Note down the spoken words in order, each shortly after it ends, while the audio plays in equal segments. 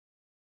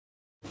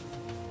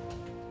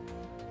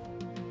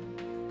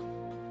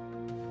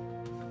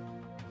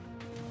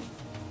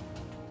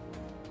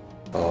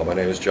My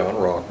name is John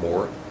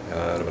Rockmore,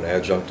 and I'm an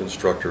adjunct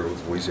instructor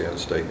with Louisiana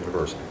State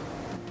University.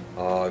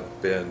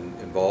 I've been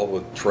involved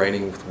with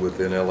training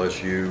within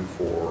LSU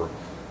for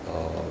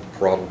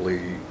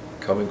probably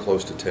coming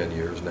close to 10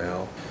 years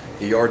now.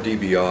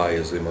 ER-DBI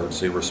is the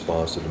emergency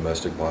response to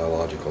domestic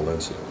biological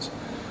incidents.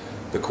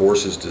 The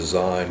course is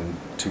designed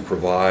to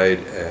provide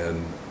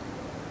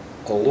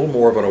a little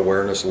more of an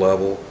awareness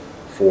level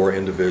for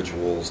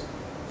individuals,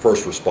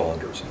 first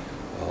responders,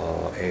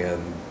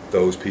 and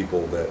those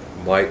people that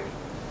might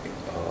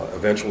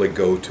eventually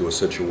go to a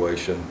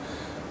situation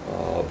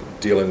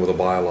dealing with a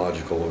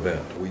biological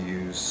event. We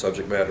use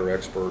subject matter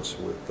experts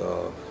with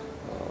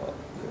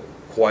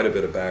quite a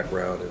bit of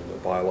background in the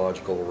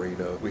biological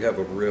arena. We have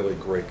a really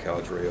great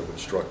cadre of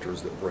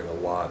instructors that bring a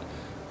lot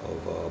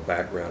of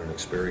background and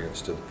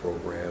experience to the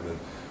program, and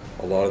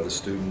a lot of the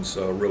students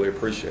really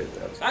appreciate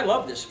that. I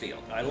love this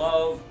field. I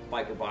love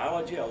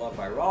microbiology, I love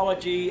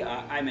virology,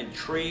 I'm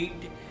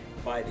intrigued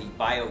by the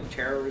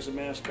bioterrorism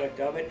aspect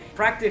of it.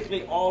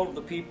 Practically all of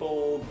the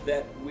people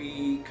that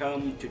we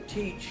come to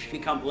teach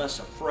become less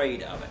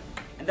afraid of it.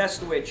 And that's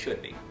the way it should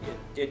be.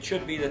 It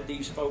should be that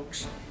these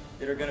folks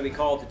that are going to be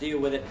called to deal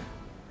with it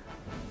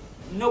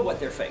know what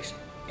they're facing.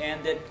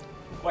 And that,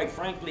 quite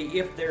frankly,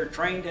 if they're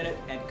trained in it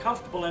and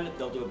comfortable in it,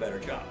 they'll do a better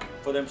job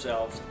for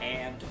themselves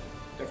and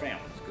their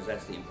families, because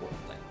that's the important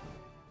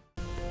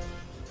thing.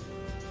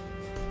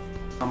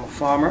 I'm a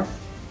farmer.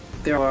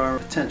 There are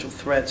potential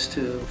threats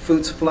to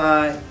food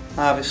supply.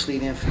 Obviously,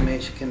 the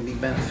information can be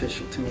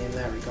beneficial to me in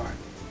that regard.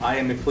 I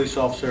am a police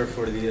officer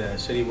for the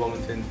City of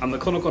Wilmington. I'm the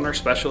clinical nurse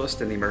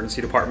specialist in the emergency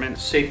department.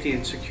 Safety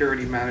and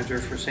security manager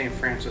for St.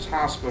 Francis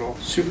Hospital.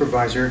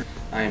 Supervisor.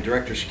 I am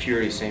director of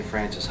security at St.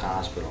 Francis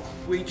Hospital.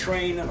 We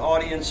train an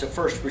audience of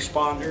first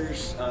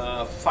responders,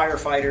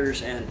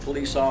 firefighters and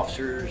police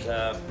officers,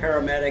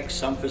 paramedics,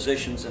 some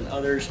physicians and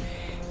others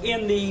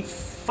in the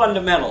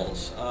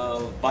fundamentals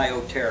of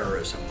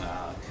bioterrorism.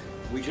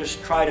 We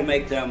just try to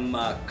make them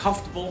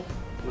comfortable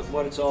with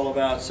what it's all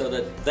about so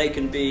that they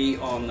can be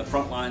on the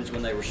front lines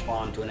when they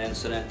respond to an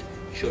incident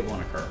should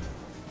one occur.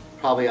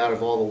 Probably out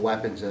of all the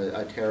weapons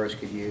a terrorist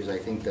could use, I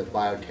think that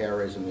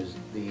bioterrorism is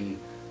the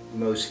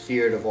most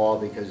feared of all,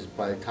 because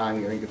by the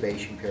time your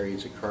incubation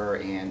periods occur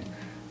and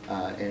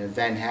an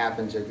event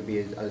happens, there could be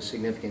a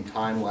significant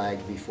time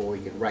lag before we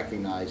could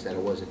recognize that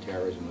it was a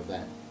terrorism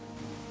event.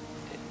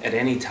 At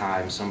any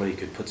time, somebody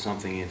could put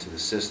something into the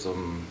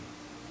system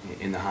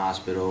in the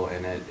hospital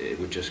and it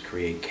would just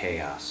create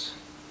chaos.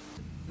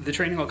 The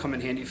training will come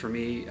in handy for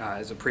me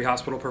as a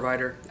pre-hospital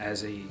provider,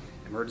 as a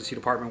emergency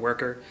department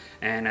worker,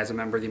 and as a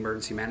member of the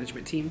emergency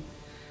management team.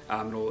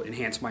 It will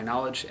enhance my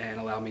knowledge and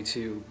allow me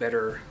to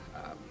better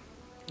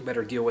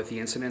deal with the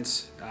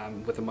incidents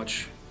with a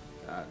much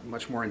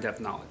more in-depth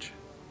knowledge.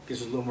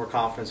 Gives us a little more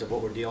confidence of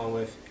what we're dealing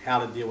with,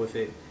 how to deal with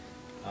it,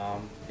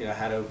 you know,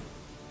 how to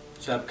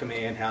set up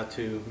command, how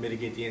to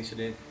mitigate the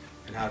incident,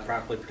 and how to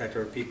properly protect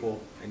our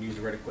people and use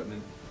the right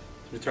equipment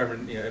to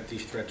determine, you know, if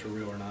these threats are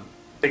real or not.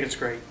 I think it's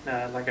great.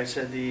 Like I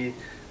said, the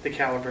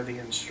caliber of the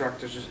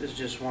instructors is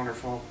just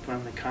wonderful,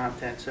 and the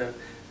content. So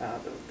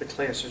the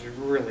class is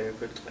really a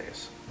good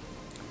class.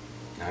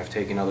 I've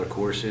taken other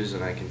courses,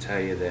 and I can tell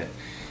you that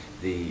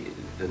the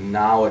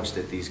knowledge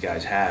that these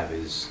guys have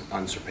is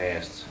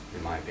unsurpassed,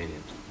 in my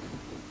opinion.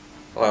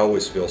 I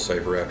always feel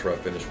safer after I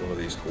finish one of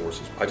these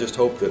courses. I just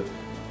hope that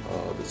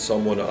that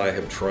someone I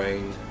have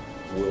trained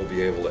will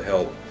be able to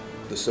help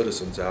the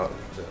citizens out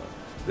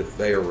that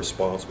they are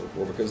responsible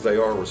for, because they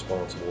are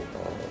responsible.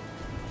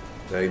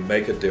 They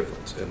make a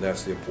difference, and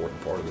that's the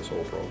important part of this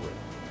whole program.